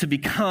you, to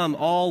become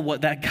all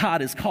what that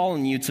God is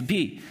calling you to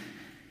be.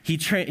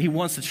 He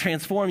wants to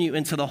transform you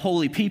into the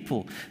holy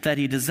people that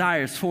he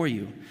desires for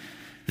you.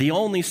 The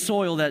only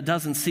soil that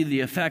doesn't see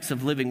the effects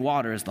of living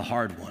water is the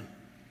hard one.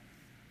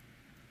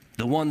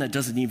 The one that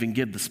doesn't even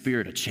give the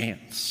Spirit a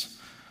chance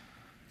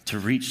to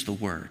reach the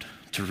word,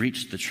 to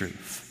reach the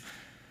truth.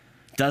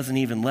 Doesn't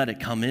even let it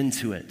come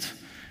into it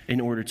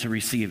in order to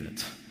receive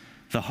it.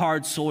 The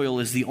hard soil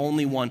is the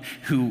only one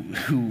who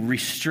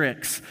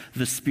restricts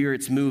the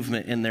Spirit's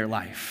movement in their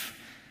life.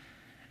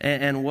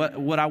 And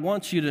what I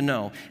want you to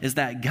know is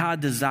that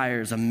God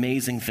desires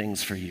amazing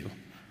things for you.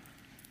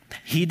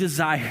 He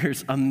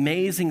desires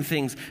amazing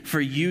things for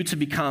you to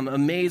become,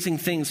 amazing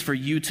things for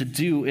you to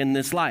do in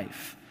this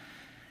life.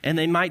 And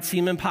they might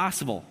seem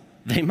impossible.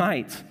 They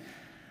might.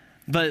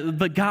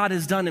 But God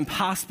has done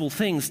impossible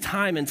things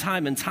time and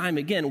time and time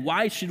again.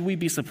 Why should we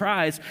be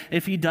surprised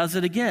if he does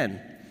it again?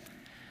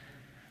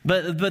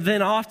 But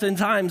then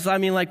oftentimes,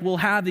 we'll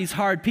have these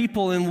hard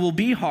people and we'll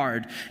be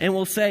hard. And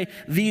we'll say,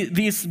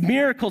 these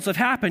miracles have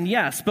happened,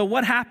 yes, but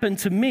what happened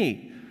to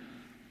me?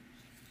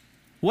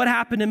 What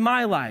happened in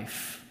my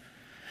life?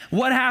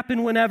 What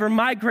happened whenever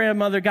my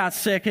grandmother got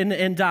sick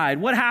and died?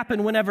 What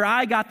happened whenever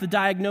I got the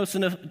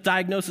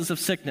diagnosis of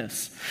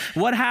sickness?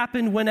 What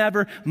happened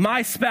whenever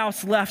my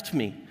spouse left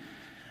me?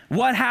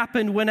 What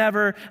happened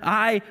whenever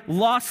I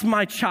lost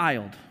my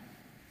child?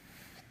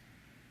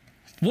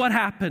 What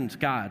happened,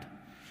 God?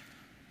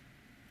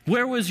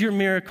 Where was your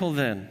miracle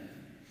then?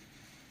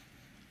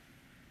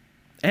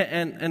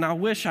 And I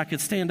wish I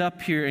could stand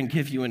up here and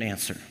give you an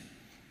answer.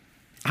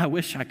 I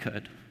wish I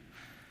could,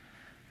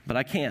 but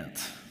I can't.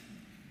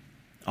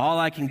 All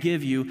I can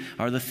give you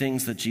are the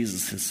things that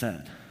Jesus has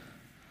said.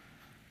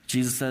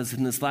 Jesus says,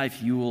 in this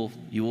life you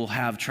will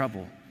have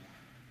trouble.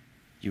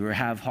 You will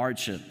have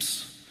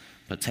hardships,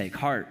 but take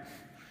heart,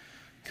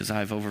 because I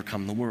have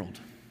overcome the world.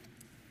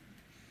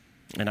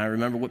 And I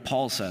remember what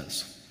Paul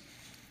says.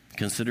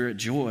 Consider it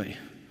joy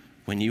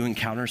when you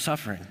encounter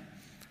suffering,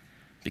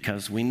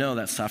 because we know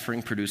that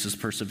suffering produces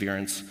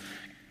perseverance,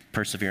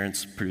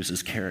 perseverance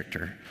produces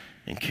character,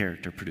 and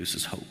character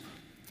produces hope.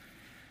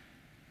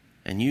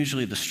 And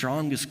usually the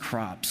strongest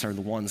crops are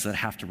the ones that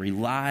have to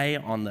rely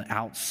on the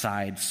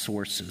outside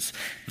sources.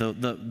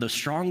 The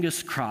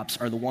strongest crops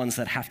are the ones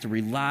that have to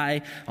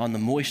rely on the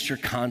moisture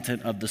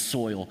content of the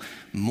soil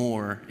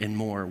more and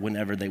more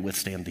whenever they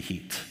withstand the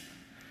heat.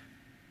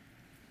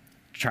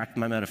 Track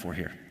my metaphor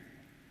here.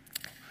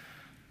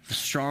 The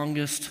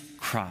strongest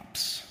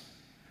crops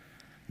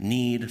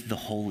need the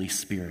Holy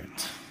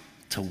Spirit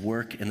to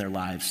work in their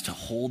lives, to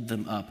hold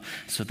them up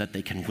so that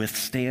they can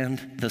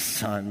withstand the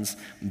sun's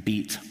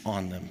beat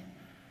on them.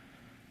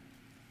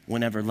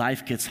 Whenever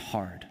life gets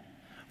hard,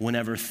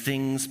 whenever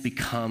things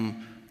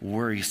become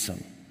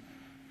worrisome,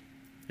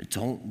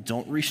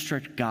 don't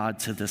restrict God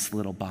to this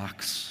little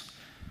box.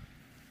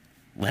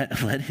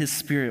 Let His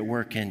Spirit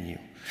work in you.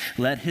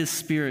 Let His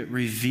Spirit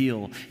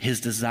reveal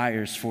His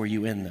desires for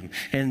you in them.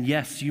 And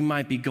yes, you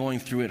might be going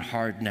through it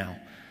hard now,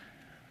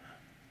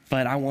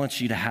 but I want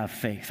you to have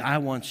faith. I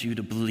want you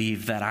to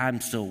believe that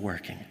I'm still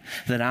working,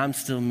 that I'm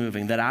still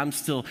moving, that I'm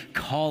still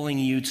calling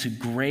you to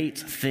great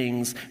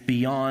things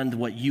beyond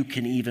what you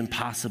can even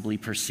possibly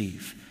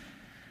perceive.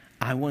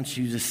 I want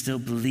you to still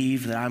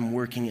believe that I'm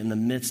working in the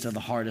midst of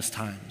the hardest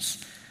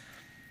times.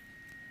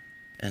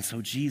 And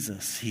so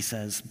Jesus, He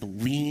says,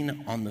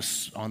 lean on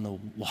the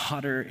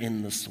water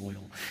in the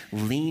soil.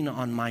 Lean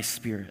on my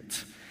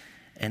Spirit,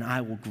 and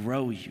I will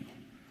grow you.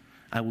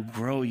 I will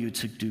grow you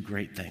to do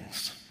great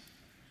things.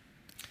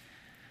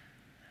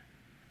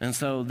 And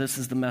so this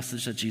is the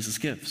message that Jesus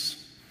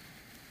gives.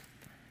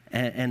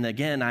 And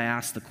again, I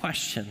ask the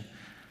question,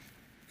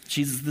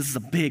 Jesus, this is a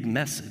big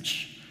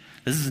message.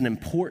 This is an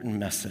important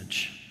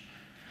message.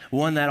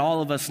 One that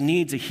all of us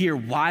need to hear.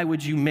 Why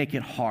would you make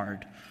it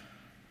hard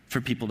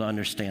for people to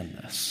understand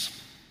this?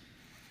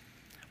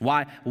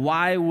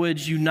 Why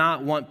would you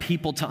not want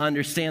people to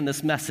understand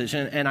this message?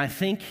 And I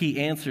think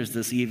He answers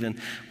this even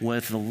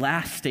with the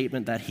last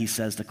statement that He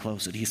says to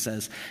close it. He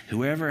says,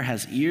 whoever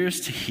has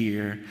ears to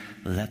hear,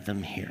 let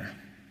them hear.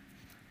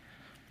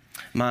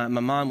 My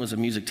mom was a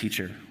music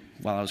teacher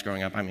while I was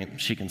growing up. I mean,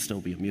 she can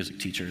still be a music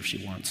teacher if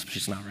she wants.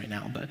 She's not right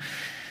now.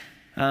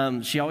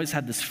 But she always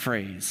had this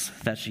phrase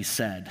that she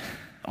said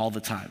all the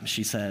time.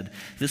 She said,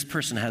 this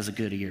person has a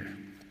good ear.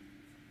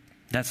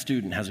 That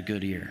student has a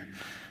good ear.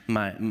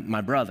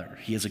 My brother,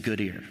 he has a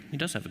good ear. He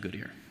does have a good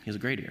ear. He has a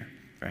great ear,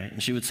 right?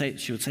 And she would say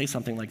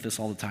something like this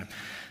all the time.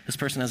 This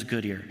person has a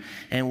good ear.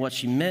 And what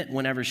she meant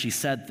whenever she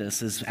said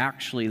this is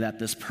actually that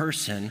this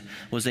person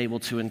was able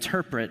to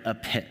interpret a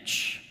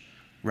pitch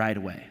right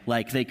away.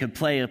 Like they could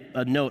play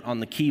a note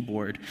on the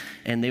keyboard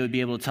and they would be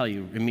able to tell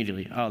you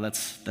immediately, oh,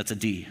 that's a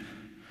D.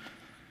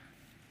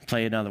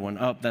 Play another one.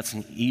 Oh, that's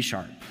an E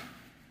sharp.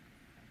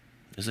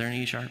 Is there an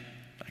E sharp?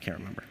 I can't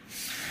remember.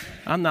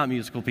 I'm not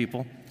musical,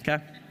 people,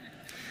 okay?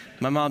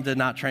 My mom did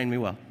not train me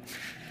well.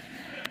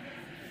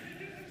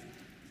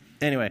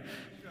 Anyway,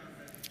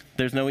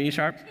 there's no E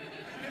sharp?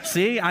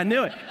 See, I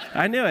knew it.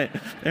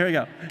 There we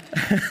go.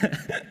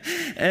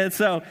 and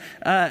so,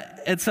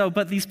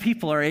 but these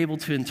people are able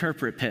to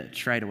interpret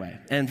pitch right away,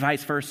 and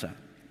vice versa.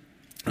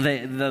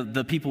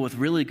 The people with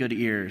really good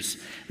ears,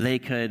 they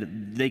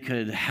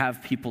could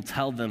have people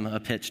tell them a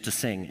pitch to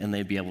sing, and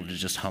they'd be able to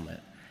just hum it.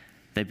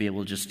 They'd be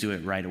able to just do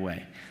it right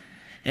away.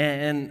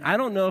 And I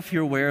don't know if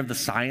you're aware of the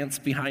science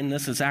behind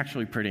this. It's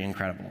actually pretty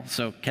incredible.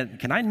 So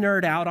can I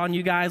nerd out on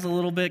you guys a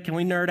little bit? Can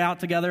we nerd out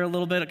together a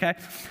little bit, okay?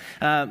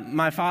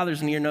 My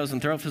father's an ear, nose,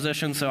 and throat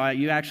physician, so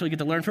you actually get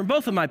to learn from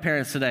both of my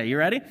parents today. You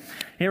ready?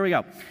 Here we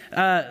go.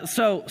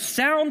 So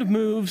sound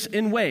moves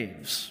in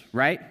waves,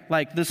 right?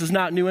 Like this is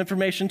not new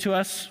information to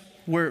us.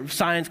 We're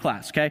science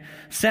class, okay?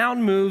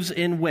 Sound moves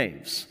in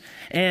waves.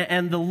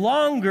 And the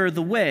longer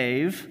the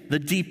wave, the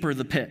deeper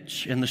the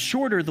pitch. And the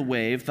shorter the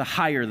wave, the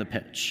higher the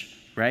pitch.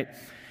 Right?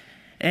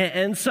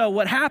 And so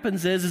what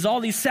happens is all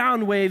these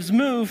sound waves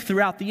move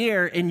throughout the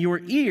air, and your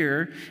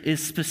ear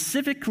is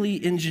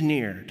specifically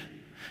engineered,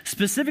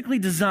 specifically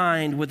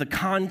designed with a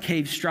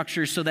concave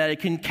structure so that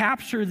it can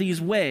capture these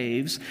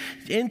waves,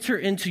 enter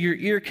into your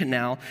ear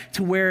canal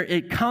to where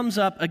it comes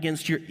up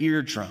against your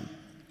eardrum.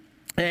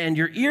 And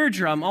your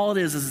eardrum, all it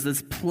is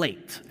this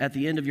plate at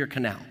the end of your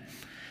canal.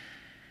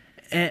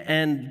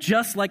 And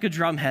just like a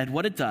drum head,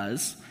 what it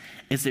does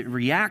is it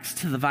reacts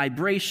to the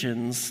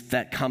vibrations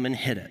that come and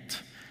hit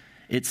it.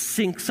 It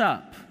syncs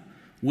up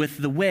with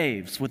the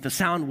waves, with the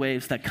sound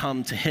waves that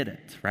come to hit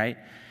it, right?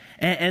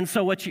 And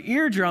so what your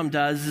eardrum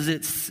does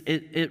is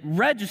it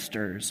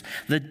registers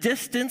the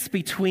distance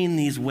between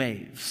these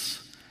waves.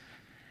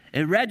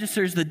 It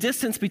registers the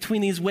distance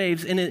between these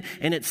waves, and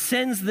it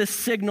sends this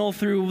signal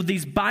through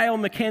these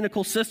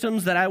biomechanical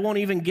systems that I won't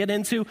even get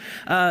into,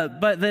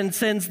 but then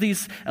sends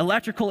these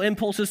electrical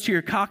impulses to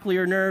your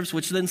cochlear nerves,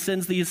 which then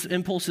sends these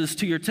impulses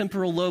to your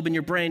temporal lobe in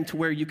your brain to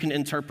where you can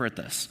interpret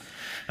this,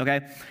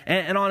 okay?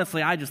 And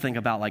honestly, I just think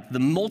about like the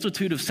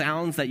multitude of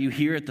sounds that you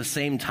hear at the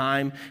same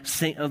time,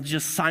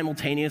 just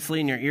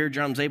simultaneously, and your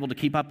eardrum's able to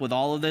keep up with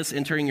all of this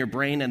entering your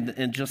brain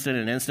and just in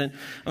an instant.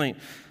 I mean,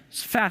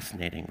 it's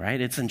fascinating,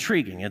 right? It's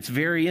intriguing. It's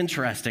very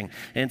interesting.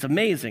 And it's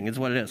amazing is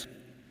what it is.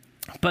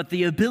 But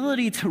the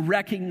ability to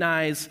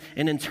recognize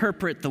and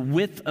interpret the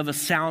width of a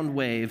sound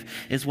wave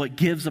is what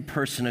gives a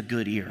person a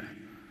good ear.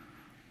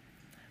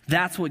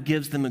 That's what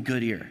gives them a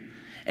good ear.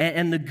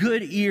 And the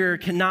good ear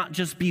cannot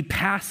just be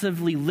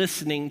passively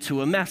listening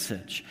to a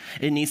message.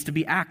 It needs to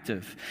be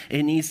active.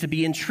 It needs to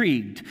be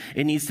intrigued.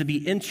 It needs to be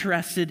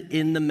interested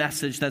in the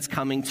message that's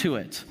coming to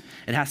it.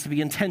 It has to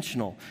be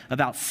intentional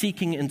about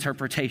seeking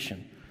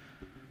interpretation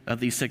of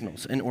these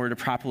signals in order to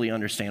properly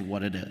understand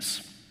what it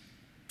is.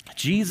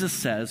 Jesus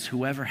says,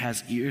 whoever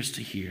has ears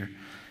to hear,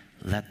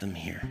 let them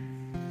hear.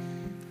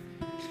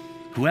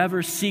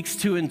 Whoever seeks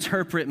to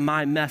interpret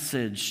my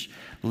message,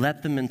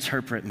 let them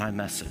interpret my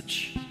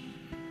message.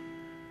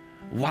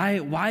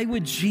 Why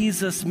would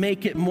Jesus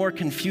make it more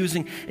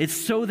confusing? It's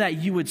so that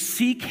you would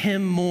seek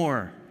him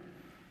more.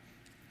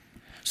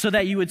 So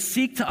that you would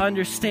seek to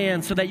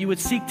understand, so that you would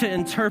seek to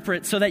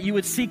interpret, so that you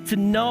would seek to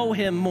know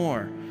him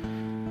more.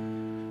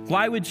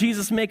 Why would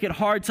Jesus make it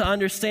hard to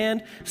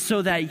understand?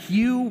 So that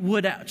you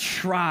would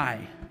try.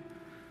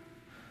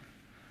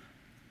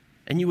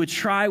 And you would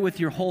try with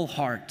your whole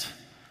heart.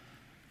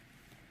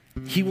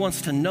 He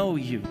wants to know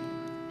you.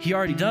 He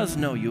already does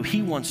know you.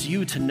 He wants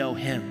you to know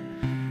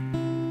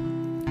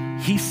him.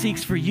 He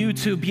seeks for you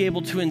to be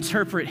able to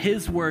interpret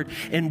his word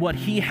and what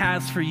he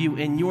has for you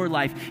in your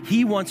life.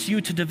 He wants you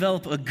to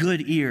develop a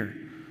good ear,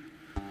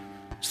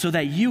 so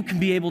that you can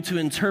be able to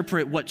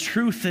interpret what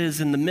truth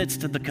is in the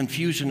midst of the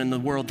confusion in the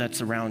world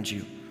that's around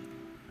you.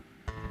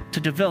 To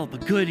develop a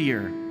good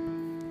ear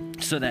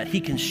so that he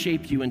can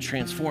shape you and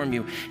transform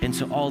you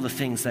into all the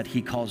things that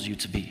he calls you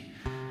to be.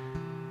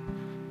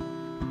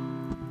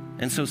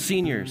 And so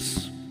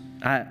seniors,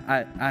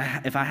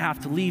 if I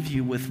have to leave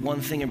you with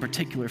one thing in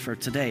particular for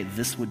today,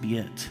 this would be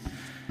it.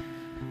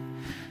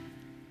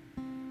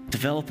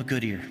 Develop a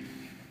good ear.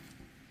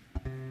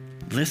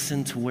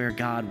 Listen to where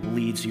God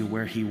leads you,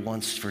 where he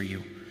wants for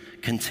you.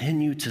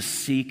 Continue to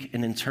seek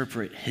and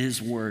interpret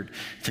his word,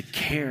 to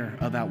care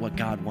about what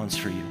God wants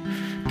for you.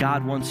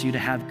 God wants you to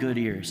have good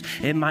ears.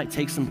 It might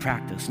take some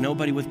practice.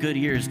 Nobody with good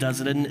ears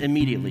does it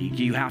immediately.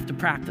 You have to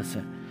practice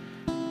it.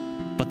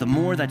 But the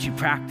more that you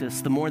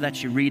practice, the more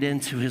that you read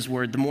into his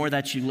word, the more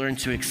that you learn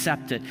to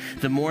accept it,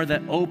 the more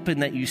that open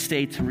that you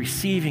stay to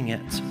receiving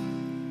it,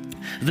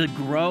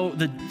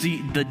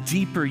 the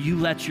deeper you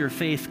let your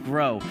faith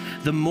grow,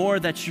 the more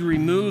that you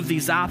remove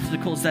these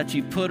obstacles that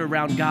you put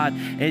around God,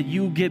 and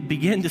you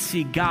begin to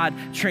see God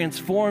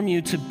transform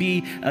you to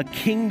be a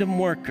kingdom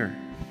worker,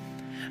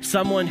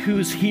 someone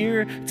who's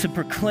here to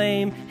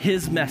proclaim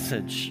his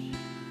message,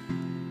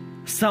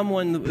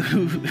 someone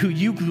who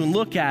you can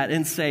look at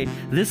and say,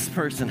 this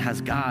person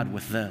has God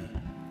with them.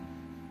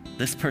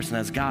 This person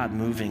has God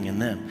moving in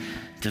them.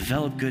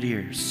 Develop good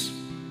ears.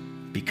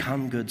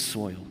 Become good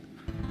soil.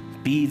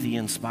 Be the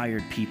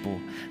inspired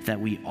people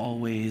that we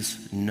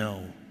always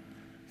know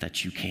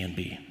that you can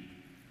be.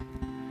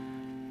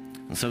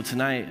 And so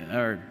tonight,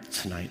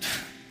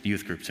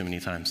 youth group too many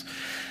times,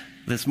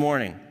 this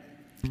morning,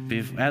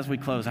 as we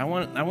close, I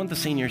want the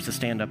seniors to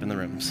stand up in the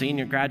room.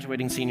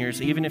 Graduating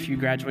seniors, even if you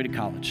graduated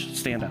college,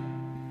 stand up.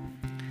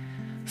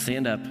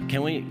 Stand up.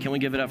 Can we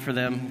give it up for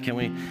them? Can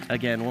we,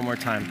 again, one more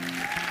time.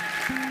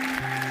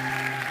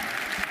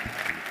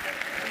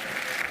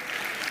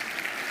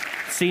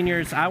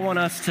 Seniors, I want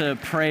us to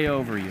pray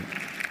over you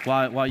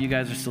while you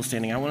guys are still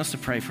standing. I want us to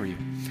pray for you.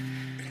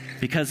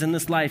 Because in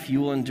this life,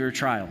 you will endure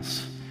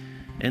trials.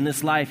 In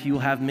this life, you will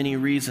have many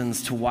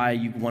reasons to why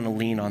you want to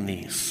lean on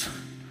these.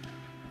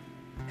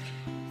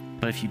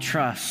 But if you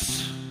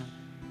trust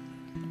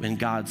in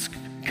God's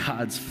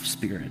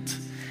Spirit,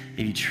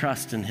 if you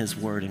trust in his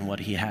word and what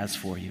he has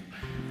for you,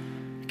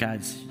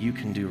 guys, you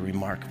can do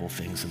remarkable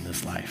things in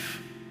this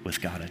life with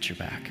God at your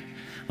back.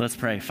 Let's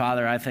pray.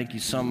 Father, I thank you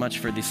so much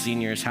for these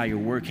seniors, how you're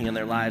working in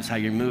their lives, how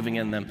you're moving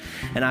in them.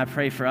 And I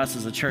pray for us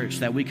as a church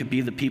that we could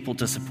be the people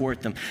to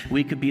support them.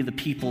 We could be the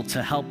people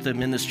to help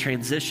them in this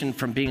transition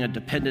from being a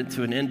dependent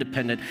to an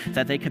independent,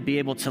 that they could be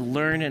able to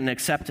learn and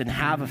accept and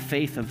have a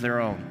faith of their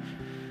own.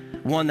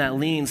 one that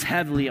leans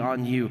heavily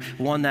on you,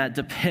 one that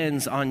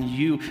depends on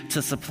you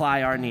to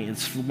supply our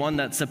needs, one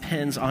that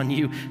depends on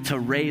you to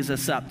raise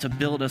us up, to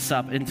build us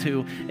up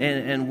into,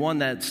 and one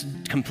that's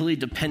completely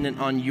dependent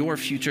on your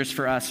futures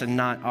for us and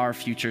not our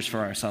futures for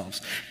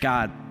ourselves.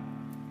 God,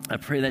 I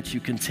pray that you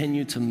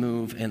continue to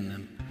move in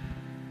them.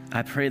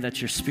 I pray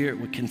that your Spirit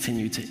would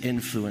continue to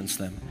influence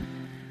them.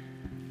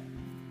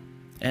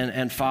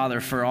 And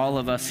Father, for all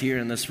of us here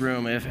in this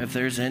room, if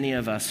there's any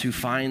of us who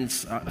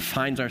finds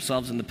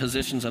ourselves in the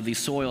positions of these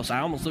soils, I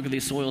almost look at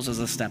these soils as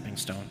a stepping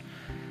stone.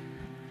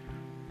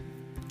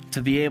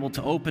 To be able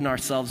to open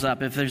ourselves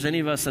up. If there's any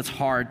of us that's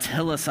hard,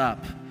 till us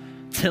up.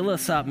 Till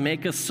us up,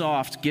 make us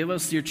soft, give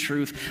us your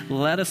truth,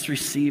 let us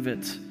receive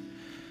it.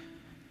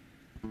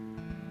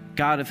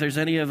 God, if there's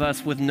any of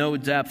us with no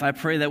depth, I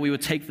pray that we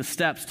would take the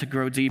steps to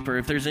grow deeper.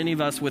 If there's any of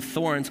us with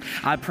thorns,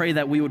 I pray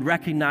that we would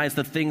recognize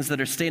the things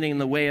that are standing in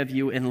the way of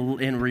you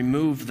and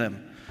remove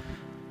them.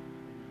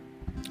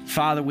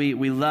 Father, we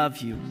love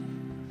you,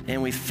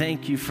 and we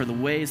thank you for the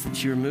ways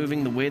that you're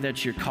moving, the way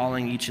that you're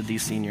calling each of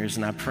these seniors.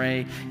 And I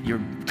pray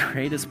your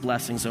greatest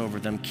blessings over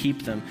them.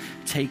 Keep them,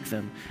 take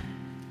them,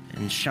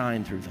 and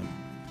shine through them.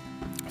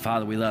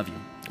 Father, we love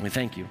you, and we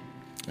thank you.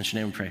 In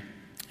your name we pray.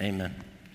 Amen.